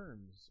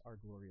confirms our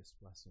glorious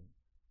blessing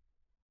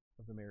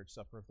of the marriage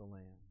supper of the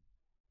Lamb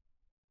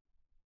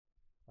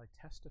by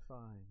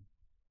testifying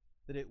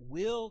that it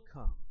will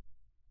come,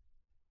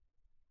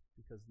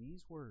 because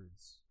these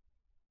words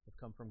have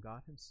come from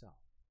God himself,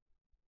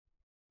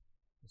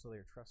 and so they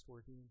are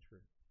trustworthy and true.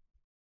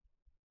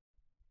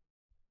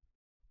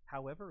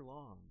 However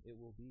long it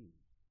will be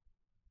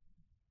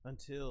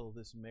until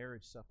this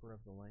marriage supper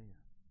of the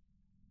Lamb,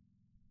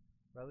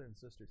 brothers and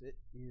sisters, it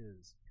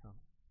is coming.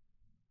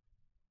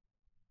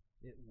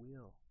 It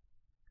will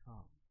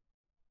come.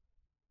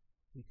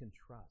 We can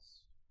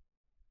trust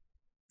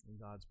in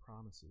God's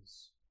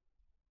promises,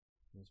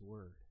 in his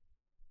word.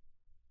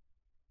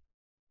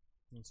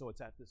 And so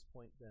it's at this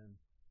point then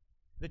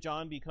that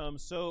John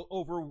becomes so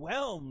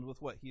overwhelmed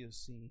with what he has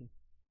seen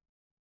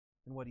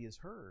and what he has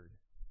heard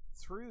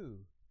through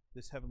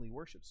this heavenly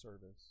worship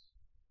service.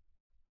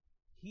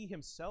 He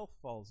himself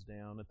falls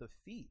down at the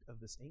feet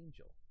of this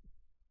angel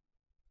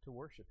to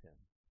worship him.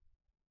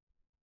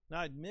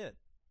 Now, I admit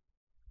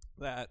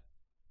that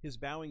his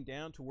bowing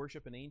down to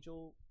worship an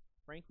angel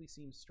frankly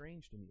seems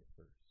strange to me at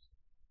first.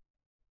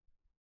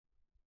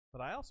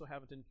 But I also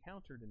haven't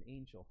encountered an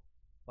angel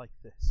like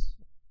this.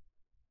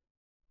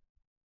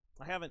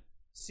 I haven't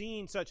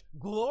seen such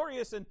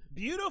glorious and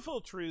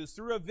beautiful truths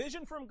through a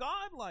vision from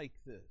God like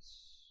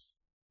this.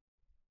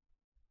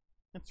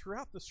 And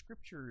throughout the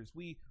Scriptures,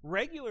 we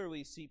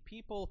regularly see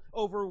people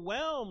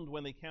overwhelmed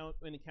when they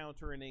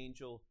encounter an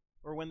angel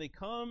or when they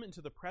come into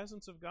the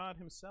presence of God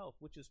himself,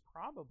 which is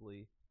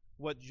probably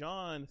what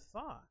John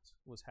thought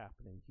was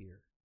happening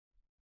here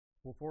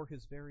before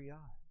his very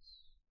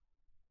eyes.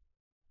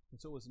 And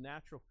so it was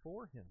natural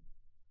for him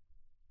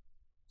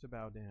to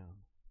bow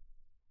down.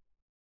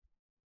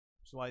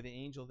 That's why the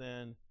angel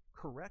then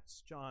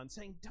corrects John,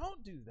 saying,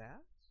 "Don't do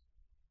that.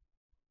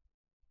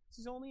 This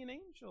is only an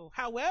angel,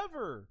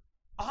 however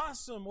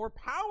awesome or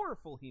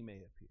powerful he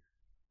may appear."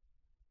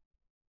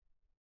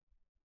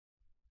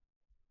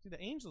 See,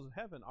 the angels of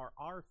heaven are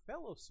our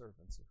fellow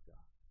servants of God.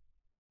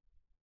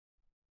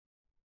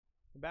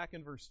 And back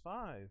in verse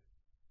 5,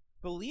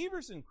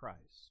 believers in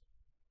Christ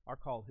are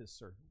called his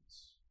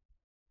servants.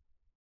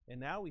 And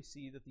now we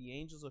see that the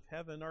angels of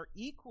heaven are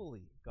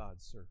equally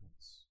God's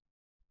servants,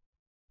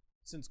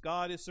 since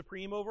God is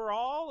supreme over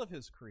all of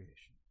his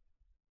creation.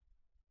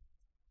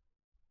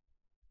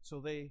 So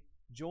they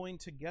join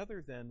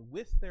together then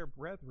with their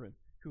brethren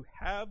who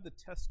have the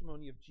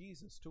testimony of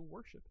Jesus to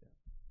worship him.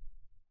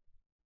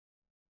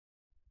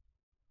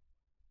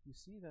 You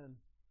see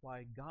then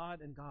why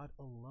God and God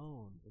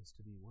alone is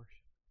to be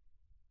worshipped.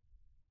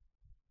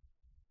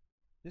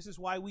 This is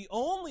why we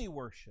only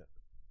worship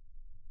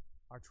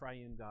our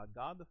triune God,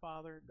 God the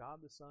Father,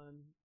 God the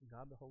Son,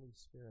 God the Holy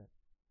Spirit.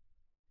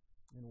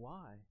 And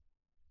why,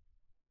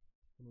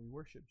 when we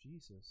worship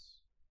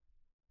Jesus,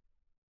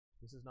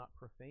 this is not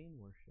profane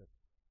worship,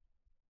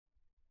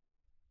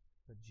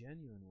 but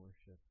genuine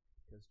worship,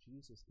 because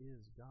Jesus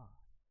is God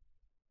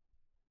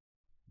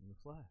in the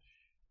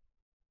flesh.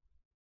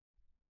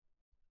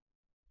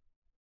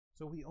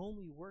 So we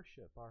only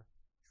worship our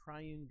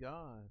triune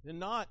God and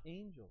not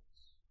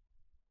angels,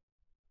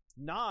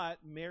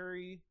 not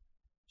Mary,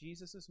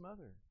 Jesus'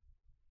 mother,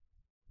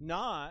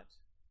 not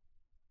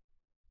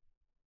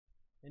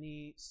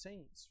any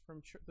saints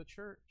from the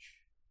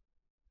church,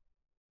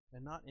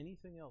 and not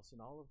anything else in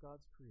all of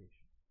God's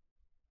creation.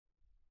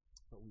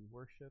 But we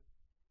worship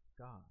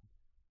God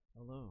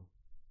alone.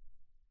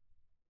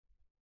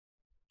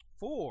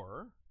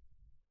 For,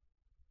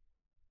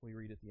 we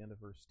read at the end of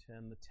verse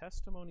 10, the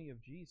testimony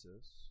of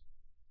Jesus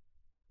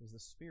is the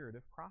spirit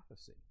of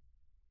prophecy.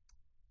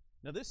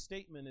 Now, this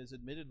statement is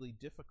admittedly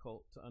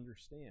difficult to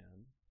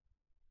understand,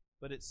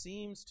 but it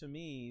seems to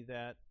me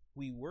that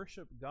we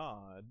worship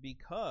God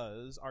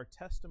because our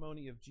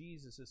testimony of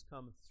Jesus has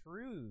come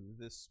through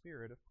this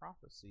spirit of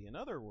prophecy. In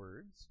other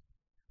words,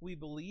 we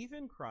believe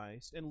in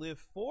Christ and live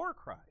for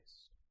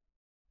Christ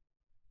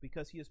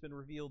because he has been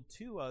revealed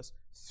to us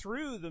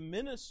through the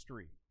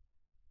ministry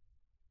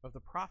of the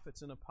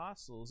prophets and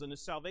apostles, and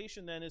his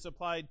salvation then is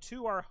applied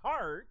to our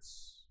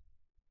hearts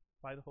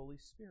by the Holy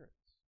Spirit.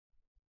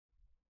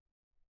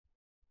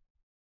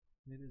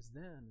 And it is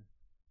then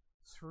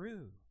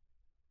through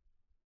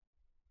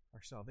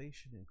our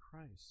salvation in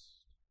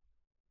Christ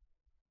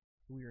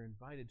we are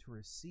invited to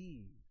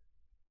receive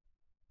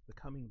the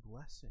coming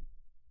blessing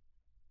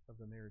of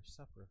the marriage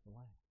supper of the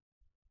Lamb.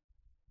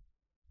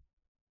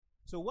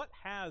 So what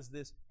has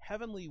this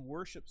heavenly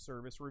worship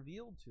service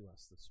revealed to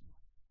us this morning?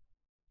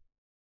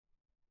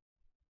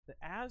 That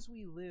as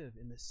we live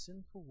in this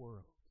sinful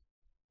world,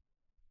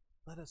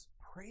 let us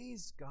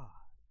praise God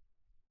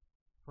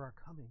for our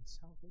coming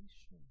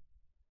salvation.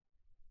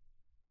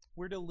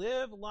 We're to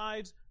live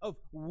lives of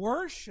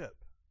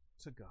worship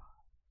to God,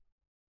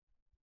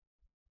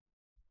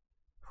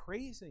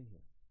 praising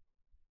him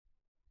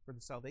for the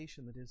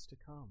salvation that is to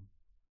come.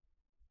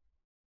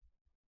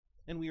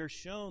 And we are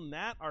shown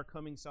that our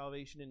coming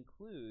salvation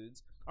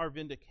includes our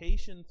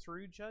vindication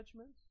through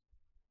judgment,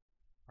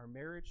 our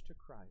marriage to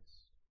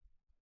Christ,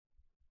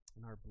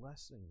 and our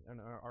blessing, and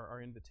our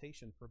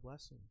invitation for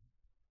blessing.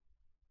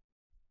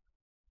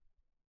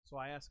 So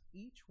I ask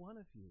each one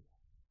of you,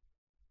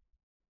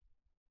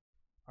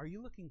 are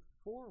you looking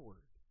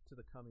forward to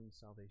the coming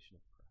salvation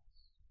of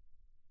Christ?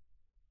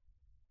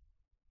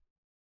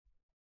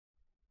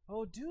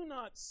 Oh, do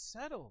not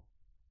settle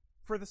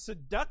for the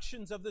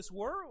seductions of this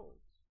world,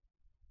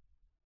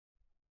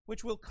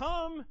 which will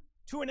come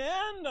to an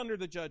end under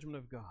the judgment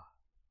of God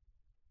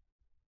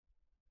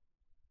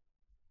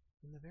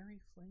in the very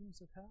flames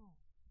of hell.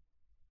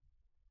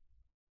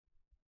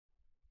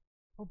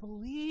 Oh,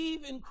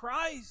 believe in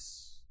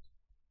Christ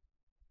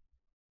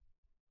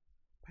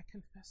by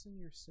confessing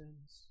your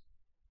sins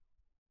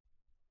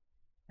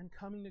and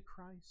coming to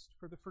Christ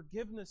for the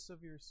forgiveness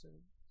of your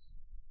sins,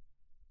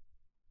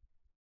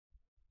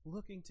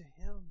 looking to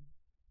him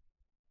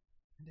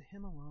and to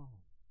him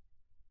alone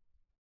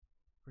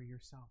for your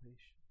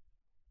salvation.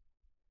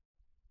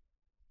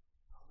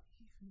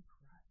 Believe in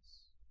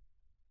Christ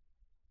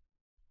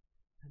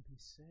and be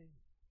saved,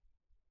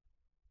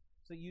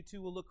 so you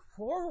too will look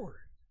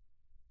forward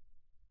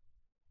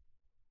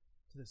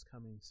to this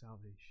coming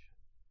salvation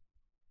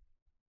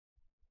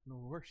and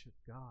will worship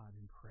God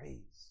in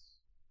praise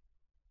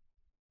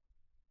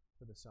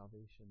for the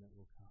salvation that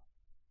will come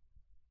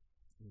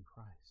in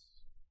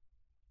Christ.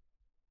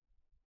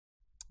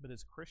 But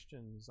as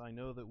Christians, I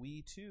know that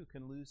we too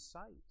can lose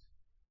sight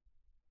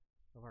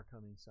of our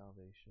coming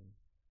salvation.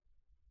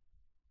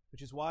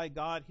 Which is why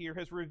God here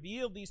has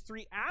revealed these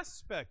three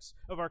aspects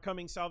of our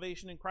coming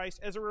salvation in Christ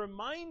as a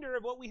reminder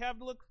of what we have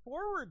to look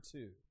forward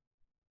to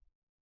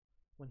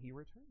when He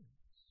returns.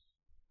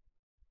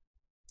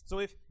 So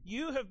if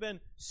you have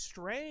been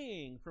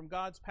straying from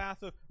God's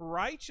path of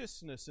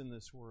righteousness in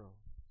this world,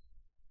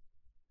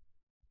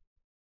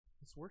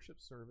 this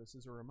worship service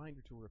is a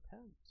reminder to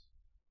repent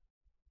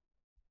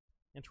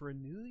and to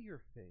renew your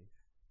faith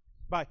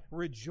by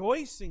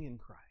rejoicing in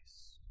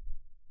Christ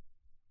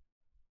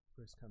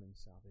for His coming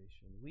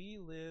salvation. We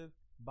live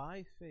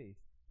by faith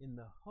in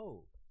the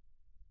hope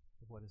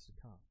of what is to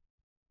come.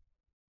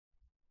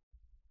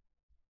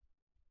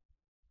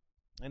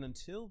 And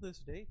until this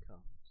day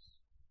comes,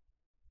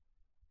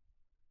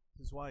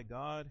 this is why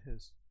God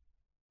has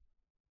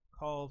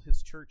called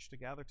His church to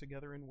gather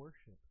together in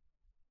worship,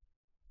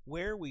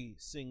 where we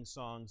sing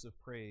songs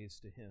of praise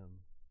to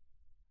Him,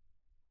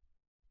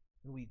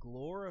 and we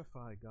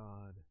glorify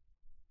God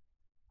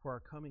for our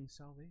coming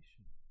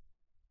salvation.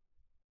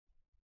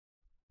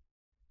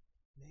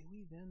 May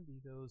we then be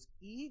those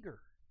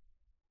eager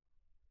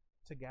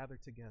to gather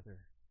together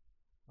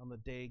on the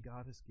day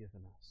God has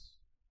given us,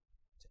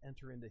 to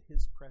enter into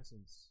His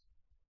presence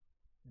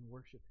and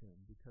worship Him,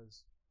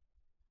 because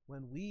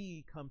when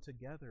we come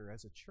together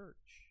as a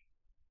church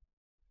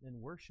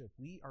in worship,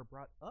 we are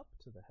brought up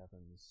to the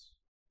heavens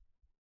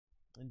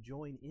and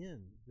join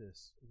in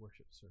this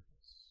worship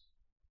service.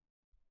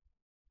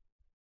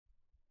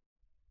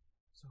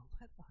 So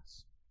let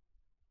us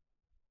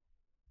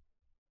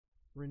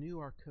renew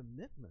our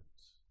commitment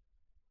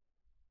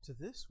to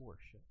this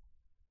worship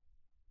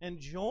and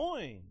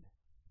join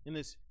in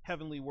this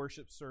heavenly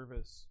worship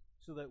service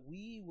so that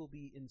we will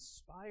be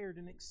inspired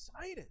and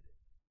excited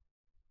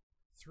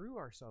through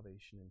our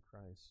salvation in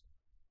Christ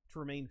to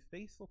remain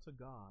faithful to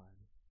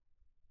God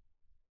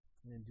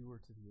and endure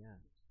to the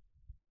end,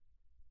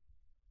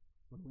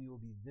 when we will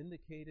be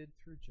vindicated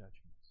through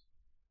judgment.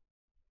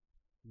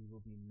 We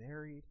will be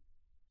married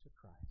to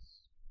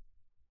Christ,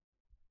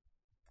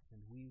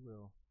 and we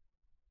will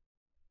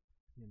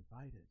be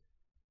invited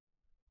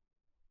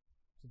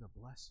to the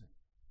blessing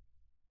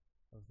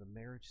of the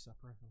marriage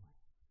supper of the Lamb.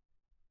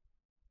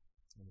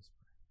 Let us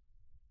pray.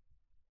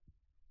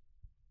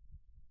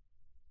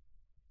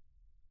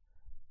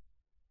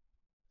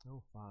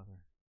 Oh,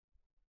 Father,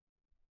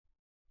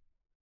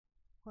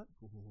 what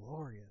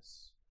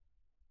glorious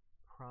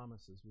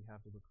promises we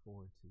have to look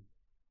forward to.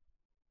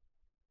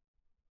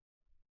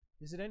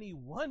 Is it any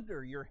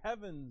wonder your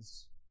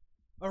heavens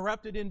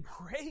erupted in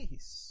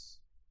praise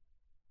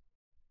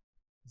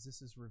as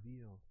this is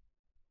revealed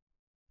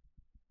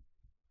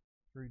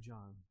through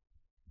John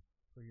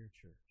for your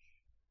church?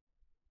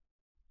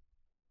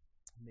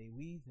 May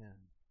we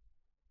then,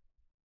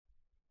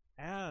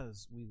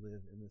 as we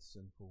live in this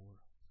sinful world,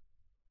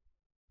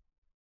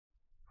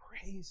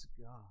 praise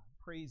God,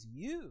 praise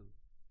you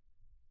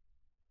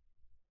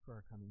for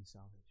our coming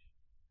salvation,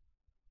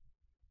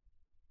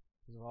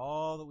 because of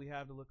all that we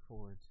have to look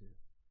forward to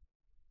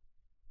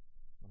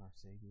when our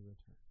Savior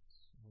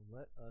returns. So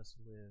let us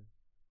live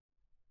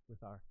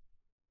with our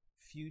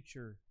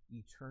future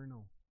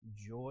eternal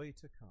joy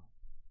to come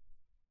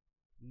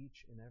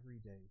each and every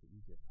day that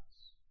you give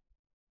us.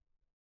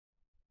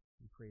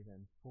 We pray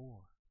then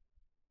for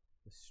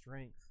the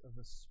strength of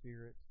the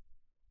Spirit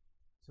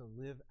to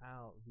live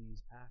out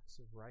these acts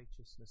of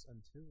righteousness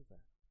until then.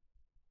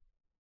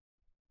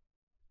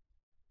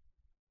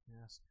 We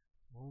ask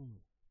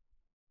only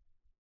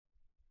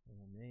in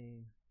the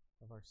name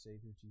of our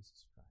Savior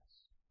Jesus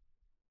Christ.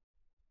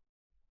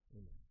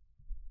 Amen.